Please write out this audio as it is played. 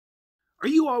Are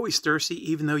you always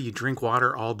thirsty even though you drink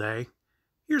water all day?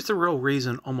 Here's the real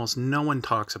reason almost no one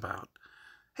talks about.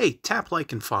 Hey, tap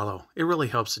like and follow. It really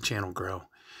helps the channel grow.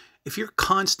 If you're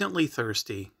constantly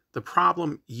thirsty, the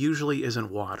problem usually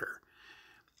isn't water.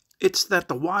 It's that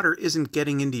the water isn't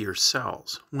getting into your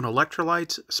cells. When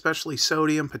electrolytes, especially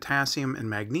sodium, potassium, and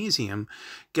magnesium,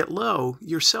 get low,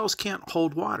 your cells can't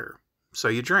hold water. So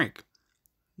you drink.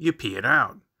 You pee it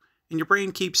out. And your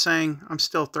brain keeps saying, I'm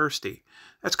still thirsty.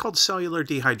 That's called cellular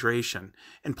dehydration.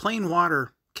 And plain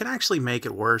water can actually make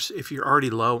it worse if you're already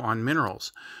low on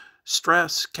minerals.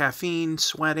 Stress, caffeine,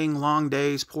 sweating, long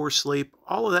days, poor sleep,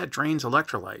 all of that drains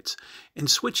electrolytes and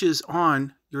switches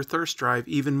on your thirst drive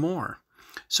even more.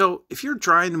 So if you're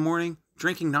dry in the morning,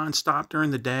 drinking nonstop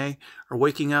during the day, or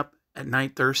waking up at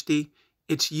night thirsty,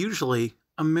 it's usually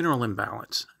a mineral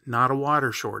imbalance, not a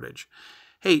water shortage.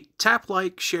 Hey, tap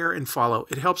like, share, and follow.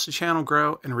 It helps the channel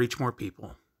grow and reach more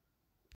people.